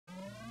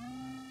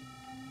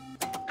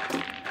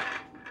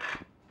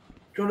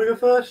Do you want to go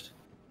first?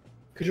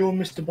 Because you're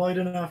Mr.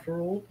 Biden after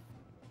all.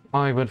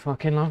 I would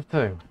fucking love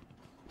to.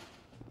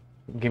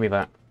 Give me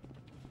that.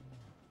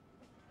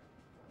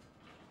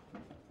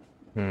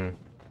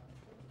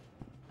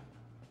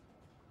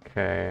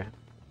 Okay.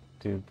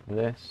 Do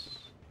this.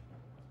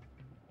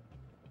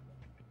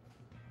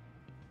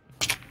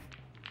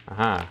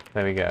 Aha,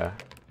 there we go.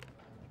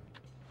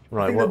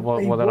 Right,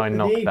 what did I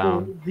knock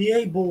down? The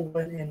A ball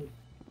went in.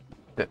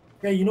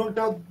 Yeah, you knocked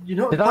out.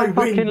 Did I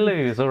fucking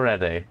lose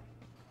already?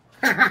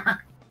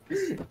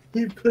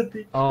 You put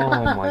the. Oh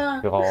my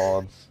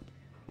god.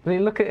 I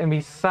mean, look at him,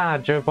 he's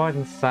sad. Joe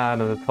Biden's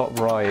sad in the top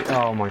right.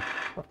 Oh my.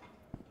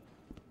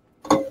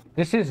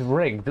 This is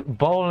rigged.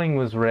 Bowling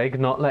was rigged,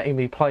 not letting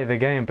me play the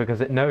game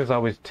because it knows I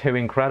was too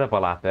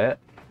incredible at it.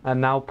 And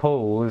now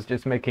pool is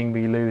just making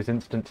me lose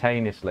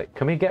instantaneously.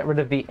 Can we get rid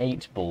of the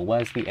 8 ball?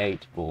 Where's the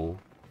 8 ball?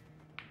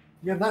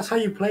 Yeah, that's how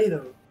you play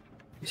though.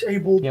 It's A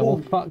ball. Yeah,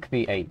 well, fuck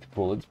the 8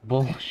 ball. It's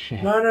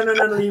bullshit. No,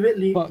 leave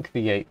it. Fuck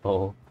the 8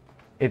 ball.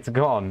 It's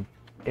gone.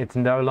 It's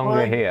no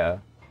longer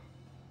here.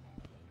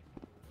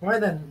 Right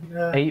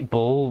then. 8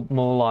 ball,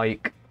 more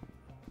like.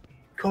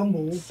 Con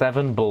ball.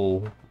 7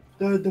 ball.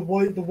 The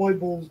white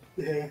ball's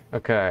here.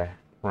 Okay,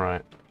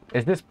 right.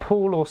 Is this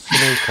pool or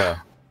snooker?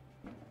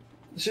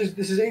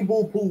 This is A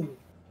ball pool.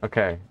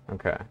 Okay.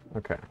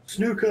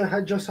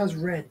 Snooker just has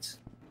reds.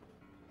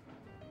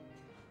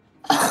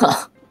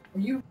 Are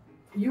you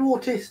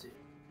autistic?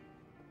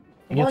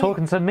 You're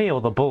talking to me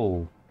or the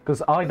ball?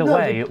 Because either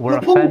way,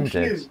 we're the pool offended.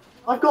 cue.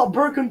 I've got a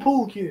broken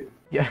pool cue.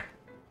 Yeah.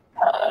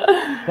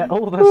 They're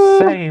all the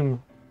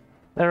same.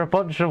 They're a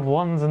bunch of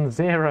 1s and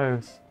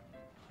 0s.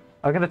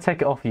 I'm gonna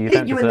take it off you. You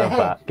don't deserve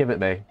that. Give it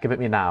me. Give it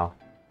me now.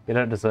 You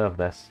don't deserve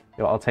this.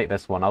 I'll take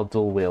this one. I'll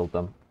dual wield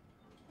them.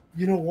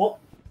 You know what?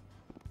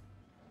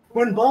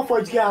 When bar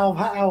fights get out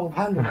of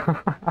hand,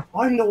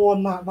 I'm the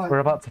one that. We're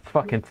about to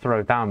fucking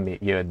throw down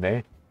you and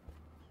me.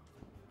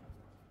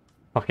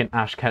 Fucking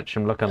Ash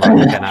Ketchum looking like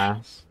an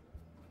ass.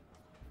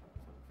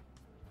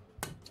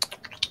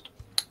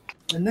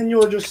 And then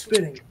you're just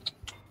spinning.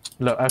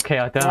 Look, okay,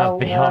 I don't have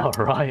VR,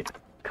 right?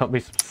 Cut me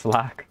some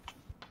slack.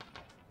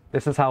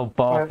 This is how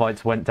bar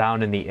fights went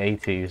down in the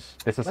 80s.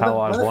 This is how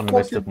I won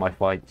most of my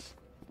fights.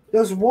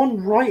 There's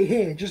one right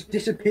here, just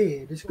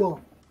disappeared. It's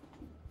gone.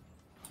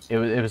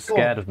 It was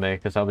scared of me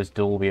because I was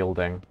dual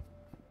wielding.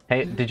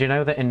 Hey, did you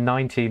know that in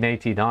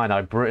 1989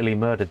 I brutally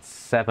murdered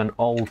 7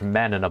 old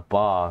men in a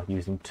bar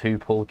using 2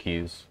 pull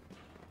cues?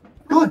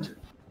 Good.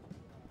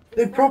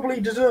 They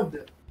probably deserved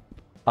it.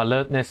 I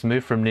learnt this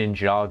move from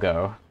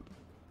Ninjago.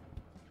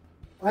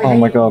 Oh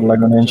my god,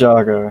 Lego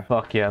Ninjago.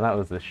 Fuck yeah, that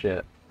was the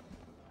shit.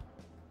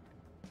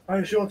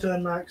 Alright, it's your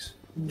turn, Max.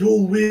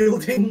 Dual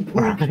wielding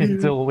pull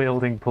cues. Dual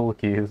wielding pull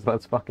cues,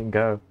 let's fucking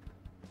go.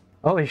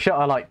 Holy shit,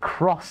 I like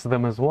cross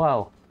them as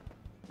well.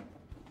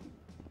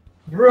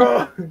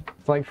 Bruh!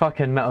 It's like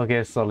fucking Metal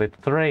Gear Solid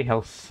 3,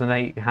 how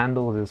Snake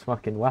handles his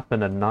fucking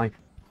weapon and knife.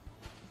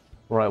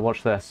 Right,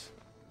 watch this.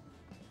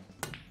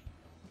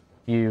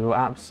 You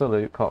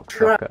absolute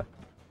cocksucker.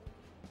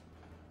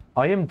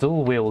 I am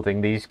dual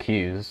wielding these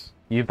cues.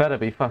 You better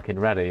be fucking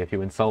ready if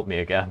you insult me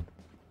again.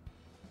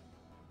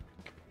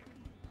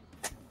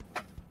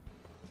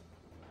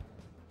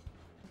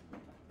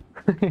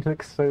 He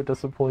looks so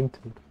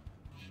disappointed.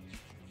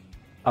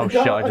 Oh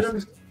shit, I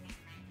just...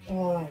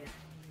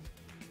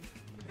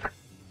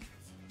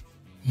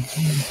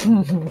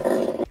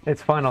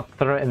 It's fine, I'll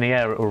throw it in the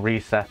air, it will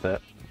reset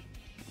it.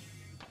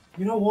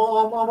 You know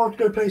what, I'm about to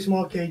go play some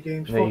arcade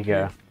games. There you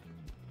go.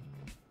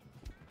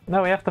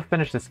 No, we have to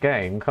finish this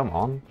game, come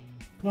on.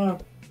 No.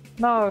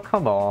 No,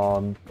 come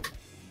on.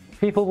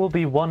 People will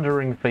be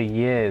wondering for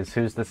years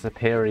who's the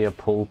superior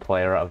pool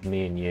player out of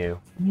me and you.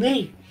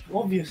 Me,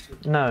 obviously.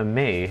 No,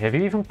 me. Have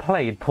you even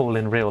played pool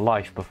in real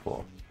life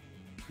before?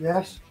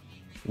 Yes.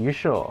 You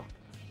sure?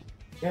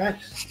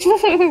 Yes.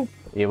 Are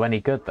you any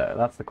good though?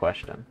 That's the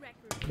question.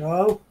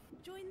 No.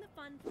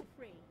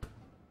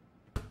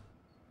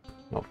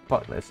 Oh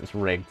fuck this, it's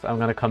rigged. I'm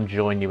gonna come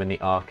join you in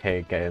the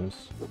arcade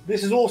games.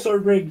 This is also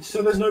rigged,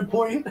 so there's no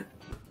point.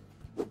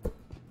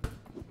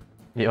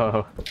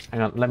 Yo,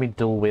 hang on, let me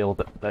dual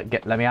wield it.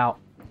 Let me out.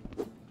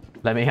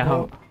 Let me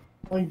out.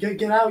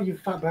 Get out, you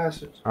fat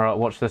bastard. Alright,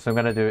 watch this. I'm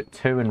gonna do it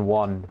 2 and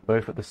 1,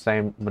 both at the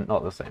same, well,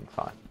 not the same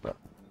time, but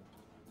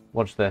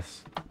watch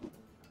this.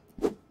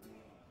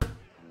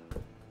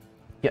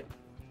 Yep.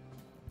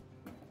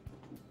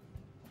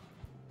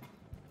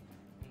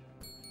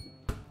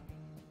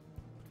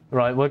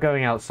 Right, we're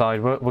going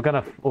outside. We're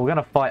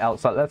gonna fight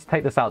outside. Let's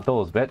take this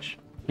outdoors, bitch.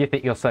 You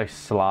think you're so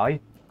sly,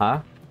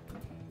 huh?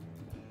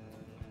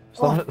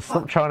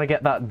 Stop trying to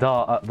get that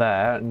dart up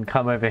there and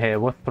come over here.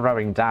 We're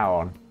throwing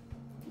down.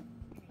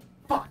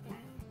 Fuck.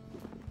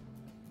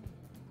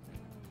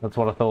 That's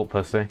what I thought,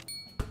 pussy.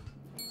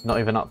 It's not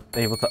even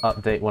able to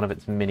update one of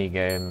its mini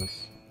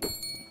games.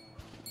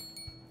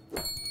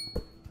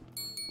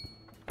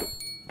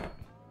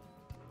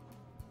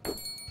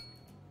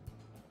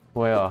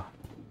 We are.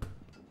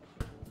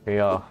 We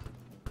are.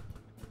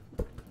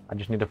 I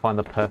just need to find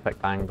the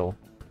perfect angle.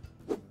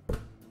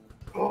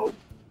 Oh.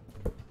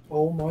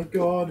 Oh my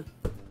god.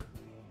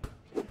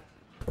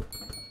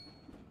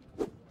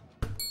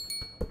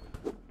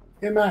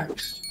 Hey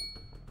Max.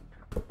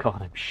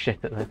 God, I'm shit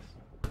at this.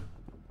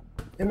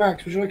 Hey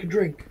Max, would you like a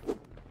drink?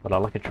 But I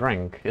like a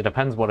drink. It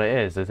depends what it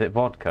is. Is it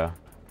vodka?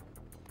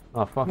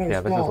 Oh fuck No, yeah,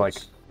 it's this is like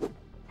glass.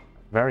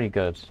 very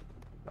good.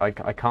 I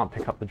can't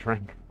pick up the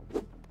drink.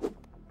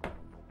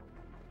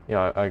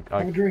 Yeah,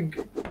 Have a drink.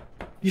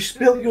 You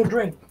spilled your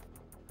drink.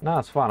 No,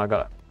 it's fine, I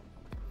got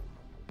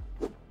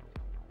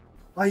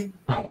it.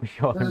 Oh my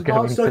god, There's I'm a dart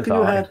going to stuck in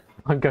your die. head.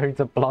 I'm going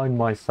to blind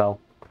myself.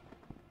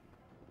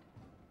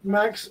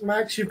 Max,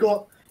 you've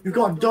got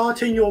a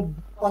dart in your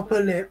upper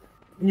lip,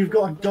 and you've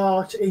got a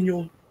dart in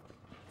your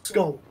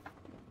skull.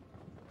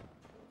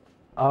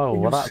 Oh,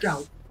 In well your that's...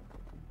 scalp.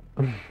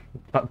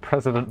 That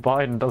President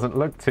Biden doesn't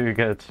look too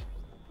good.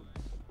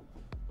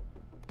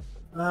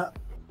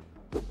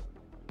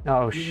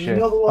 Oh shit.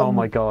 another one. Oh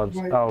my god.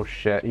 Right. Oh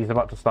shit. He's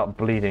about to start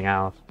bleeding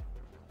out.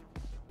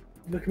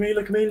 Look at me,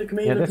 look at me, look at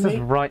me, Yeah, look this at is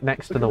me. right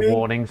next to Look the at me.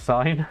 warning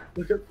sign.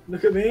 Look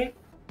at me.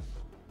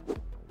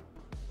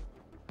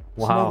 There's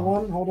another Wow.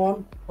 one.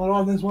 Hold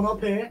on. There's one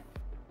up here.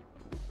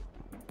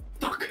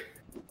 Fuck.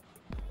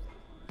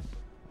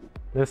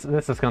 This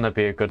is gonna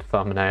be a good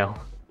thumbnail.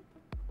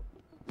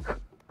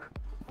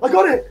 I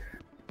got it.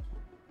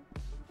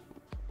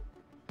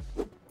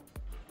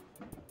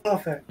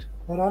 Perfect.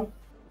 Hold on.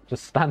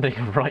 Just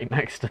standing right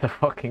next to the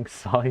fucking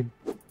sign.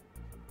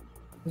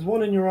 There's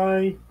one in your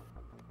eye.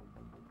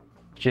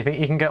 Do you think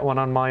you can get one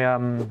on my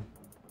on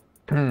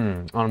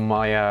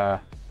my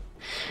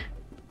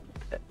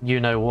you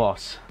know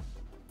what?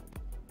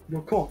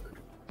 Your cock.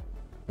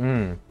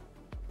 Hmm.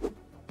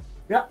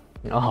 Yeah.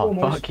 Oh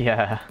Almost. fuck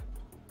yeah.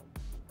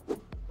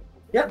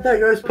 Yep, there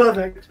you go. It's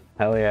perfect.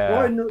 Hell yeah.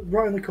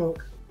 Right in the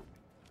cock.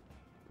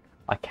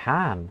 I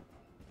can.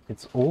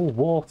 It's all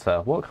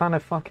water. What kind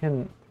of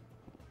fucking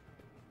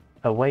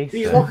oasis?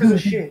 These lockers are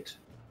shit.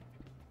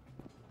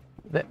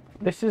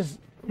 This is.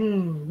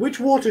 Which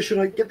water should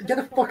I get? Get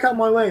the fuck out of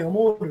my way. I'm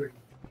ordering.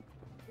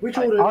 Which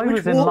order? I which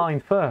was in wa- line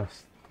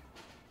first.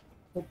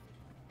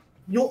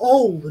 You're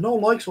old, and no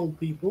one likes old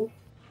people.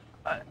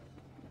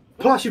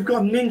 Plus, you've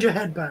got a ninja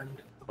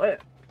headband.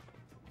 What?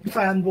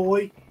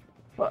 Fanboy.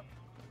 What?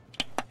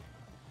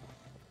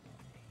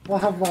 I'll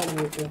have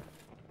that water.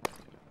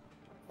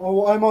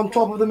 Oh, I'm on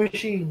top of the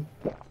machine.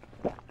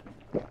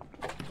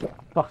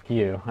 Fuck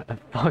you.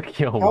 Fuck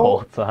your Oh.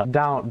 water.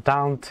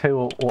 Down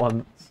two at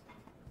once.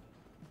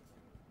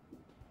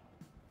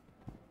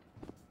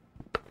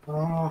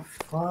 Ah,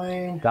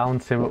 fine. Down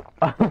to.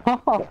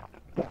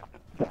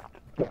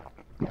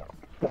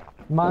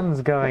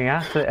 Man's going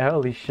at it.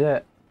 Holy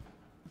shit.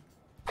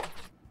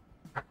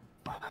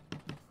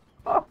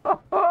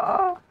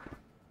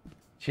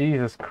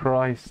 Jesus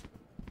Christ.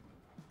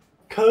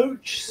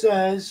 Coach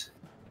says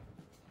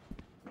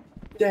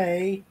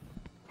stay.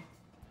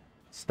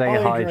 Stay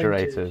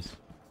Hydrated. hydrated.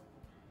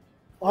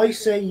 I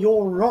say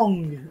you're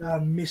wrong,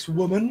 Miss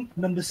Woman,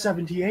 number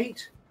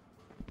 78.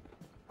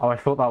 Oh, I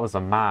thought that was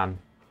a man.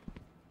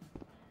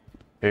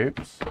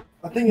 Oops.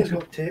 I think it's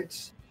got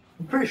tits.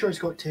 I'm pretty sure it's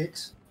got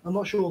tits. I'm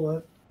not sure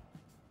though.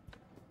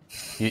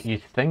 You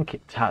think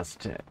it has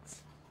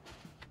tits?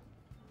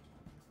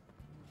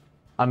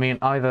 I mean,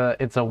 either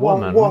it's a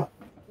woman, What?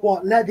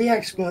 Let the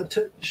expert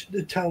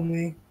tell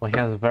me. or he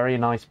has very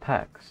nice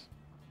pecs.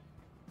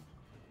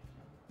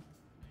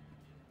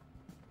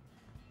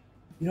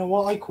 You know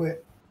what? I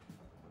quit.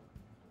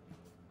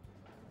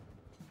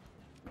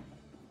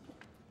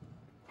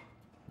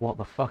 What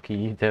the fuck are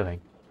you doing?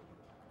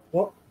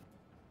 What?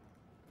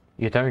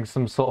 You're doing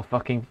some sort of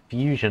fucking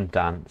fusion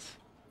dance.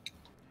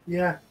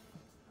 Yeah.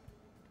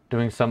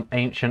 Doing some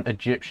ancient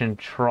Egyptian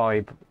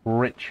tribe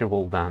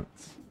ritual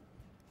dance.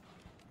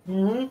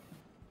 Mm-hmm.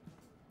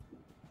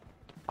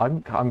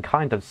 I'm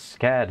kind of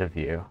scared of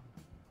you.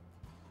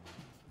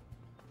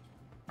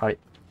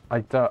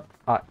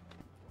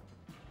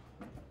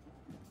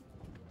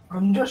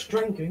 I'm just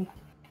drinking,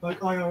 like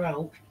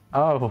IRL.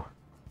 Oh,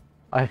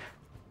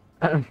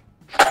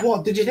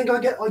 What? Did you think I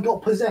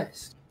got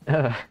possessed?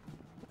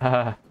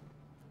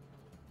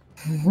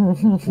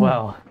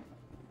 well,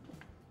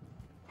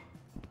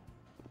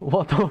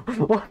 what the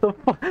fuck,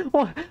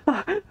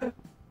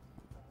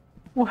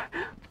 what?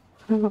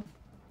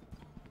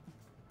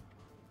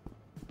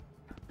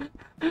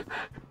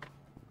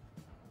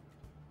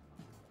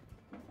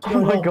 Oh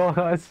my god,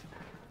 guys.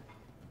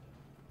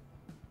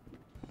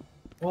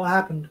 What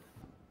happened?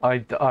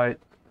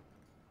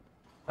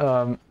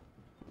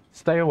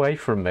 Stay away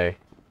from me.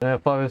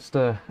 If I was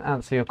to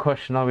answer your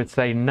question, I would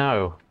say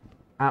no.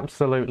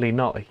 Absolutely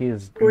not. He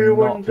is Do you not,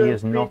 want he a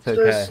is not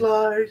pizza okay.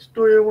 slice?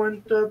 Do you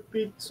want a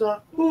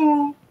pizza?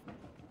 Ooh.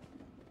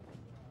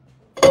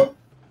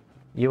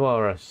 You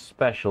are a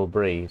special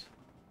breed.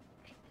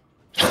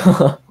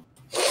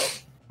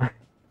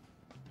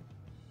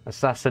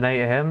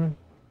 Assassinate him?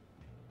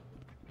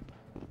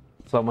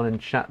 Someone in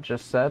chat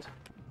just said.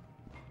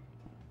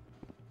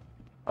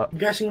 I'm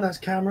guessing that's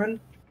Cameron.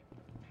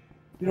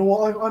 You know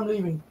what? I'm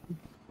leaving.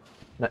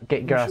 No,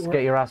 get your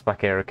ass back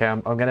here, okay?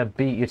 I'm gonna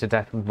beat you to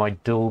death with my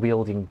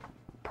dual-wielding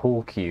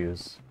pool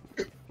cues.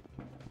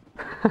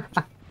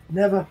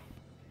 Never.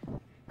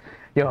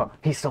 Yo,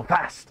 he's so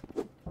fast!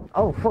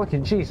 Oh,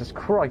 fucking Jesus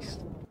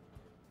Christ!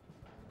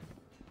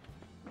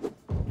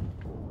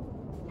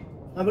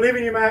 I believe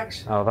in you,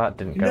 Max. Oh, that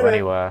didn't You go do it.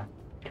 anywhere.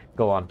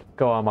 Go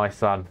on, my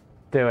son.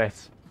 Do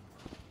it.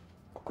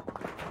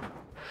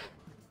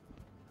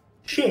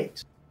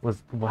 Shit.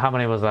 How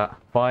many was that?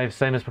 5,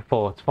 same as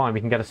before. It's fine,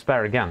 we can get a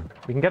spare again.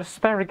 We can get a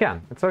spare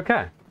again. It's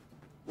okay.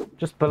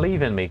 Just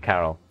believe in me,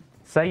 Carol.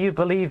 Say you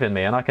believe in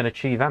me and I can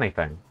achieve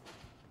anything.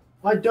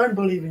 I don't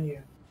believe in you.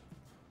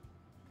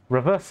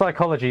 Reverse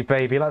psychology,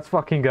 baby. Let's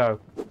fucking go.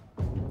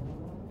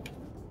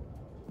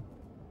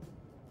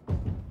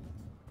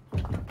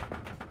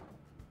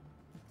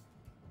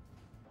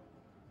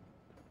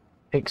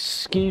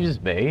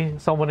 Excuse me,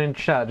 someone in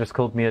chat just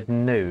called me a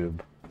noob.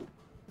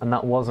 And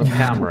that wasn't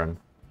Cameron.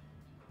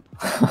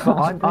 But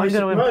I'm going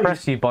to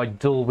impress you by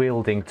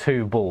dual-wielding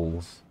 2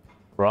 bulls.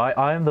 Right?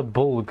 I am the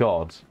bull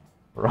god.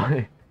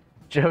 Right?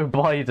 Joe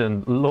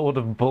Biden, Lord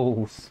of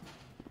Bulls.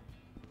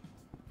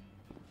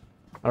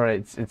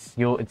 Alright, it's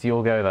your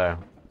go though.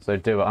 So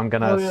do it. I'm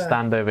gonna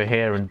stand over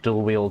here and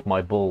dual-wield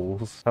my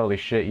bulls. Holy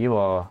shit, you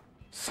are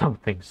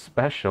something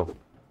special.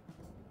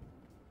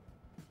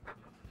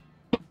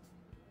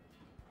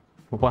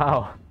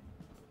 Wow.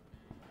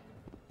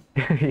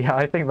 Yeah,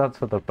 I think that's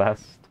for the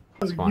best.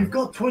 You've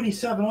got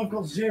 27, I've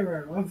got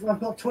 0. I've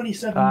got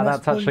 27.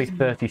 That's actually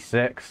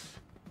 36.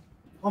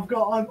 I've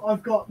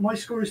got my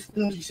score is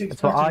 36.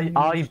 So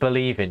I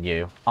believe in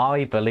you.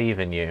 I believe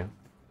in you.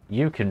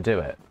 You can do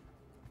it.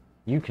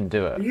 You can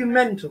do it. Are you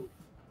mental?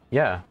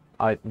 Yeah.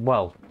 I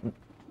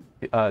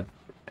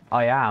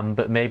am,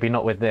 but maybe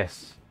not with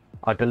this.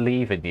 I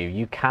believe in you.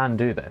 You can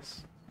do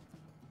this.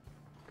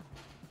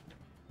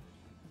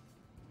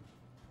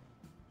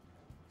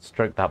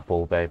 Stroke that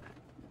ball, babe.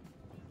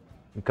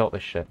 You got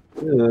this shit.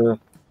 Yeah.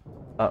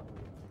 Up.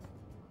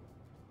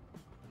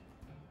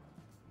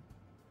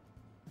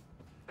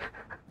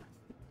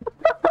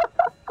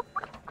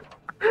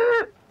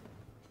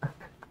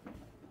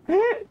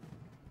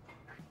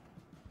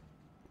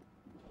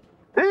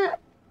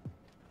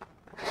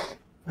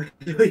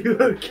 Are you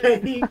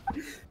okay?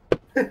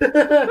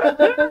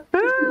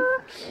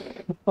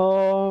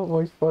 Oh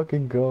my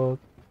fucking god.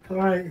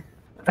 Alright.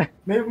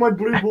 Maybe my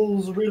blue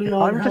balls really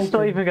aren't I'm just not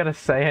helping. even gonna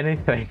say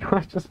anything.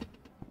 I'm just...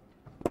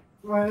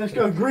 Right, let's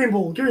go. Green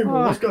ball,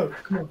 let's go.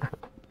 Come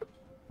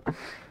on.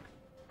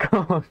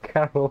 Come on,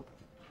 Carol.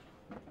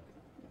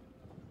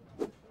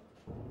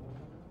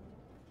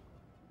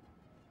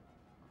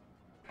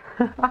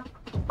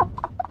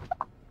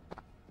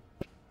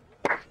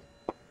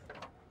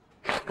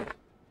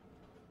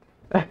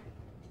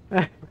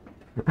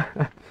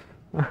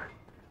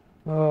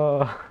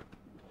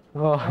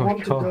 Oh I my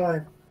want to god.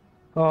 die.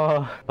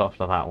 Oh,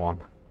 after that one.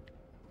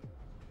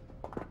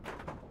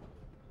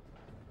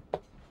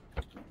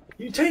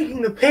 You're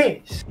taking the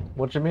piss.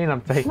 What do you mean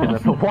I'm taking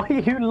them? Why are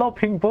you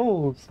lobbing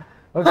balls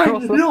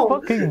across the not.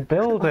 fucking I'm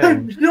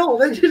building? not,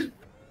 they're just...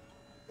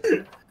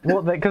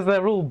 What? Because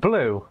they're all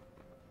blue.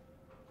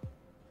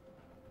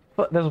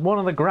 But there's one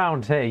on the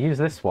ground here. Use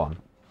this one.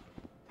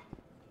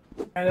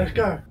 Right, let's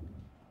go.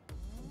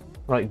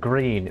 Right,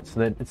 green. It's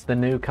the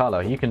new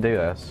color. You can do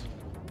this.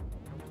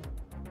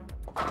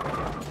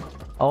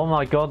 Oh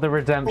my god, the Oh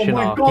redemption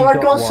my arc. god, You I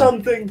got one.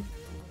 something!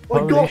 I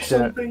Holy got shit.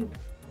 something!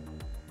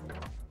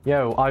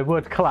 Yo, I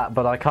would clap,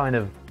 but I kind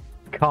of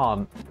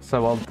can't.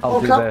 So I'll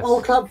do clap, this. I'll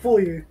clap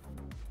for you.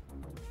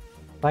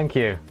 Thank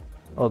you.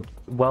 Oh,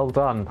 well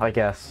done, I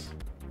guess.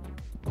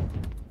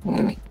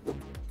 You're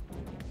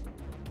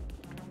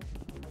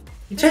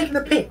taking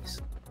the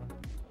piss.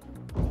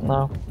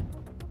 No.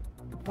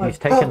 He's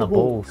taking the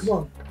ball. balls. Come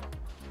on.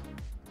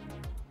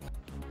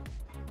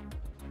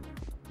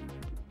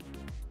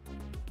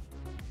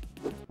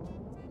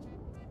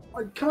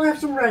 Can I have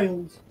some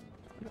rails?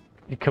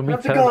 Can we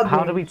Have the turn?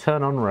 How do guardrails. we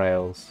turn on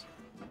rails?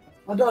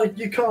 I don't,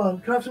 you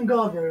can't. Can I have some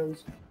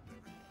guardrails?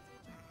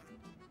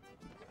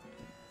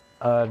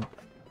 Are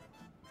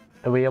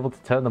we able to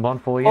turn them on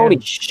for you? Holy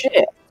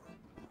shit!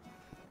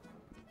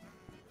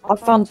 I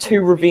found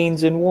 2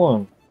 ravines in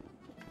one.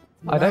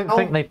 I don't No.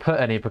 think they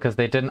put any because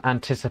they didn't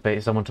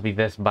anticipate someone to be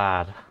this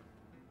bad.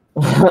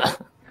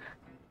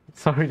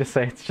 Sorry to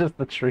say, it's just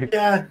the truth.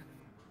 Yeah.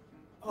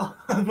 Oh,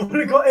 I've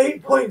only got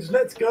 8 points.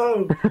 Let's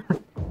go.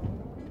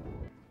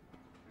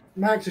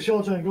 Max, it's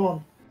your turn. Go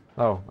on.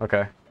 Oh,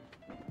 okay.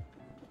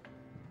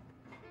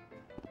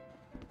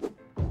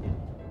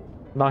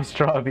 Nice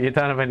try, but you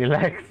don't have any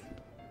legs.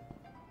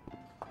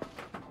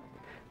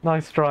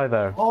 Nice try,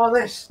 though. Oh,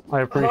 this.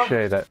 I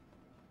appreciate it.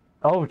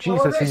 Oh,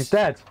 Jesus, he's this.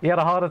 dead. He had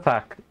a heart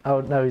attack. Oh,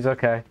 no, he's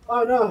okay.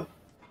 Oh no.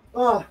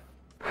 Oh.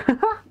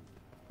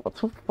 What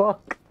the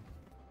fuck?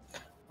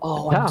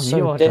 Oh, Damn, I'm so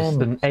you are just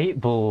dumb. an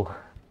 8-ball.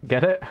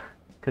 Get it?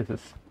 Because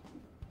it's...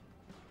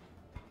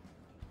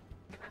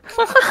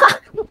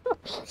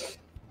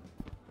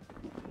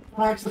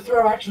 Max, the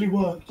throw actually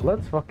worked.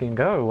 Let's fucking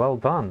go. Well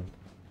done.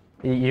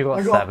 You got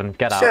I got 7.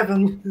 Get out.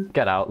 7.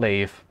 Get out.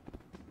 Leave.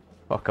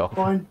 Fuck off.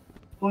 Fine.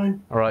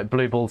 Fine. Alright,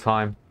 blue ball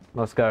time.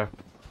 Let's go.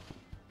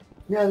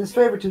 Yeah, there's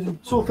favoritism.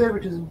 It's all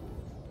favoritism.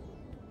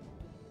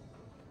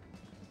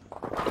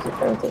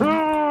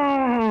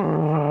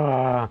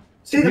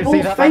 See the You ball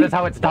see that? That is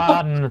how it's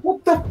done.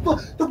 What the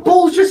fuck? The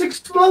ball's just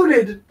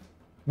exploded!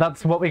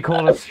 That's what we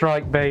call a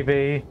strike,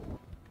 baby.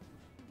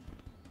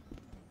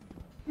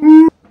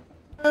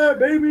 Yeah,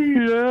 baby!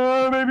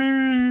 Yeah,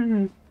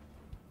 baby.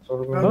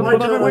 My That's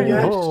what turn, I'm I waiting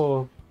guess.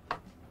 for.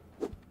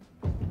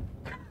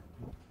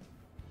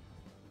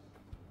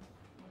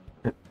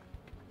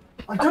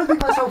 I don't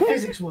think that's how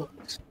physics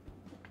works.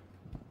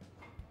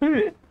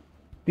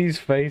 These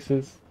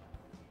faces.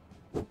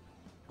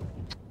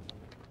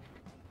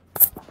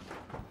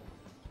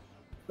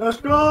 Let's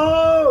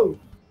go!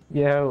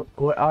 Yeah,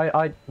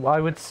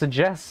 I would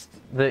suggest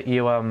that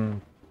you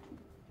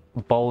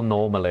bowl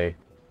normally,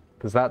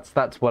 because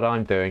that's what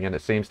I'm doing, and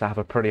it seems to have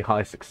a pretty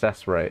high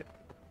success rate.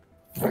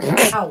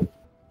 Ow.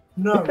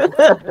 No.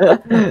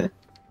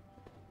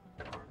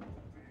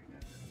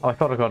 Oh, I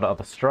thought I got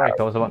another strike.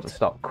 I was about to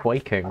start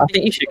quaking. I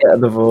think you should get a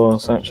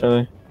divorce,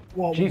 actually.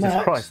 What, Jesus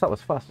Max? Christ, that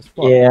was fast as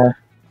fuck. Yeah,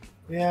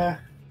 Yeah.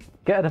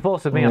 Get a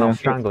divorce with me and Yeah. I'll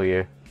strangle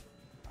you.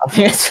 I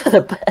think it's for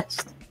the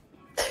best.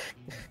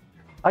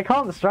 I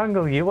can't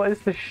strangle you. What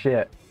is this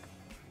shit?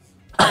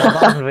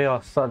 That would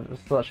be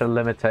such a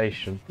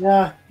limitation.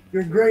 Yeah.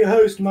 You're a great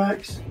host,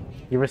 Max.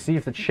 You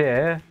received a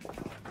cheer.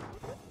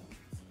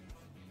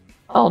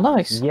 Oh,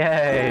 nice.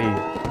 Yay!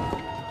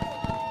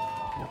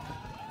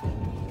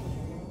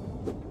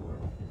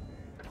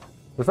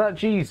 Was that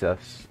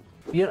Jesus?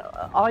 You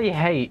know, I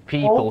hate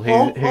people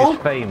who's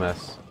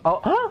famous. Oh,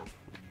 huh?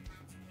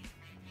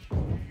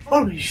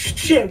 Holy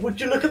shit, would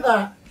you look at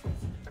that?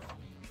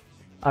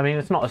 I mean,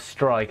 it's not a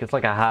strike. It's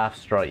like a half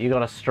strike. You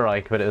got a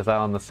strike, but it was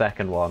out on the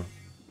second one.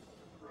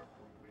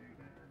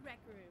 Rec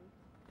room.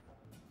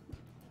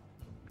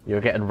 You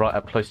were getting right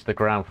up close to the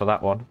ground for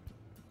that one.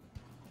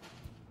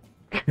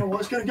 No, well,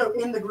 it's gonna go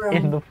in the ground.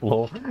 In the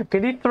floor.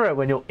 Can you throw it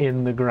when you're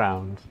in the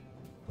ground?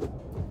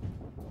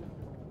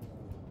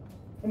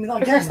 I mean,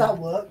 I guess that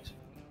worked.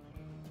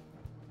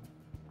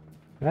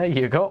 Hey,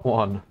 you got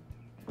one.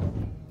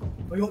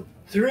 I got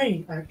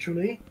 3,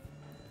 actually.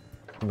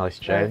 Nice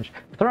change.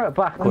 Throw it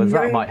backwards,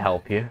 that might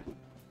help you.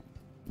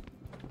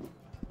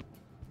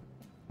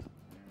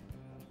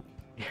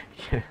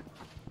 Yeah.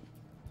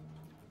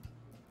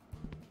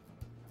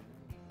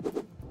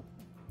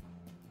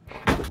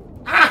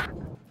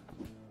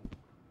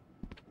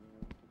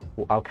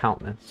 Well, I'll count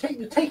this.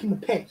 You're taking the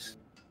piss.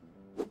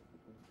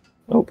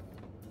 Nope.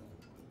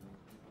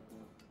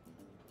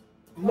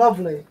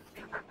 Lovely.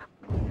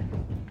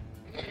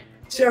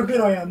 See how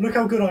good I am. Look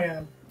how good I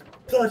am.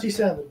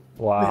 37.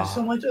 Wow. Wait, it's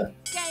on my turn.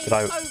 Game Did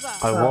I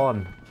over.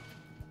 won.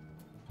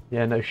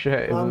 Yeah, no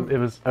shit. It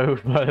was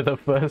over the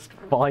first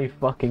 5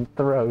 fucking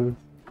throws.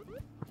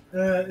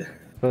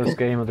 First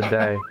game of the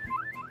day.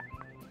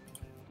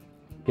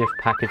 Gift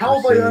package How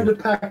have I earned a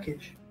received.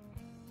 package?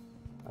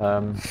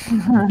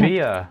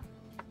 Beer.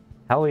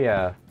 Hell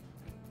yeah.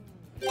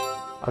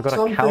 I got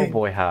Something. a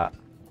cowboy hat.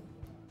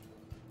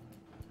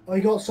 I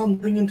got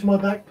something into my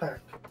backpack.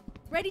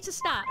 Ready to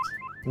start.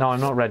 No,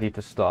 I'm not ready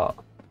to start.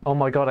 Oh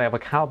my god, I have a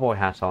cowboy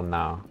hat on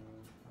now.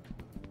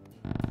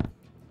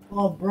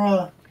 Oh,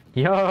 bruh.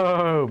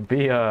 Yo,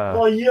 beer.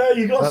 Oh, yeah,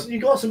 you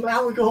got some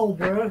alcohol,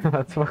 bro.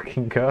 Let's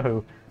fucking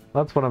go.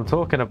 That's what I'm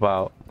talking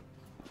about.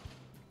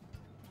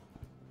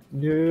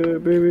 Yeah,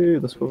 baby,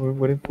 that's what we're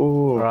waiting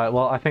for. Alright,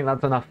 well, I think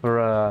that's enough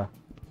for,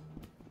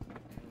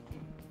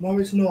 No,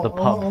 it's not. The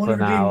pub for I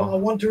now.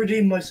 want to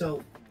redeem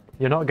myself.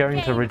 You're not going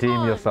to Game redeem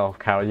on. yourself,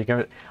 Carol. You're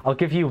going. I'll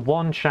give you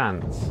one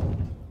chance.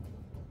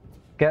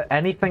 Get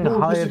anything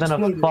Well, higher just than a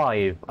exploded.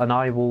 5, and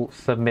I will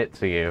submit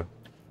to you.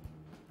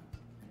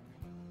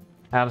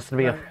 It has to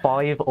be a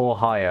 5 or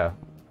higher.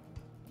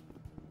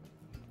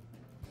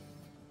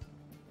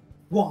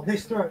 What?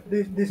 This throw?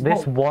 This This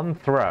ball? one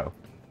throw.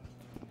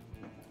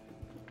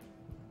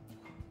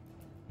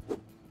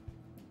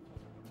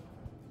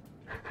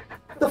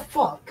 What the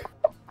fuck?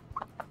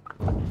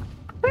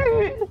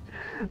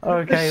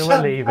 Okay, we're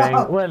Shut leaving.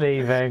 up. We're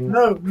leaving.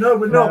 No,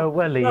 we're not. No,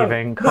 we're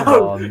leaving. Come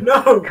no, on.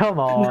 No. Come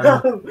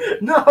on.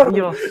 No.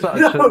 You're such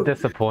no. a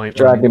disappointment.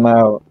 Drag him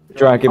out.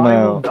 Drag him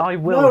out. I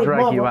will No,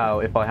 drag you Mama.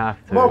 out if I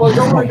have to. Mom, I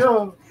don't want to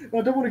go. I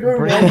don't want to go.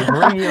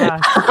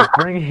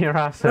 Bring your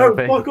ass No,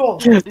 over. fuck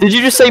off. Did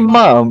you just say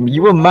mum?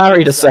 You were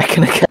married a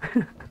second ago.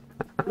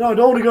 No, I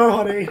don't want to go,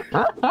 honey.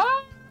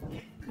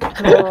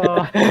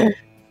 Oh,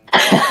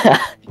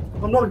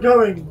 I'm not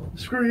going.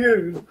 Screw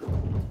you.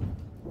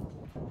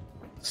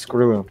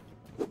 Screw him.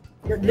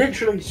 Yeah,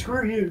 literally,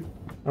 screw you.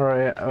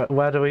 Alright,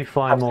 where do we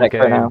find I'll more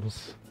take her now.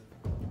 games?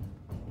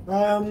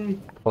 Actually,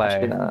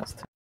 Play. no, that's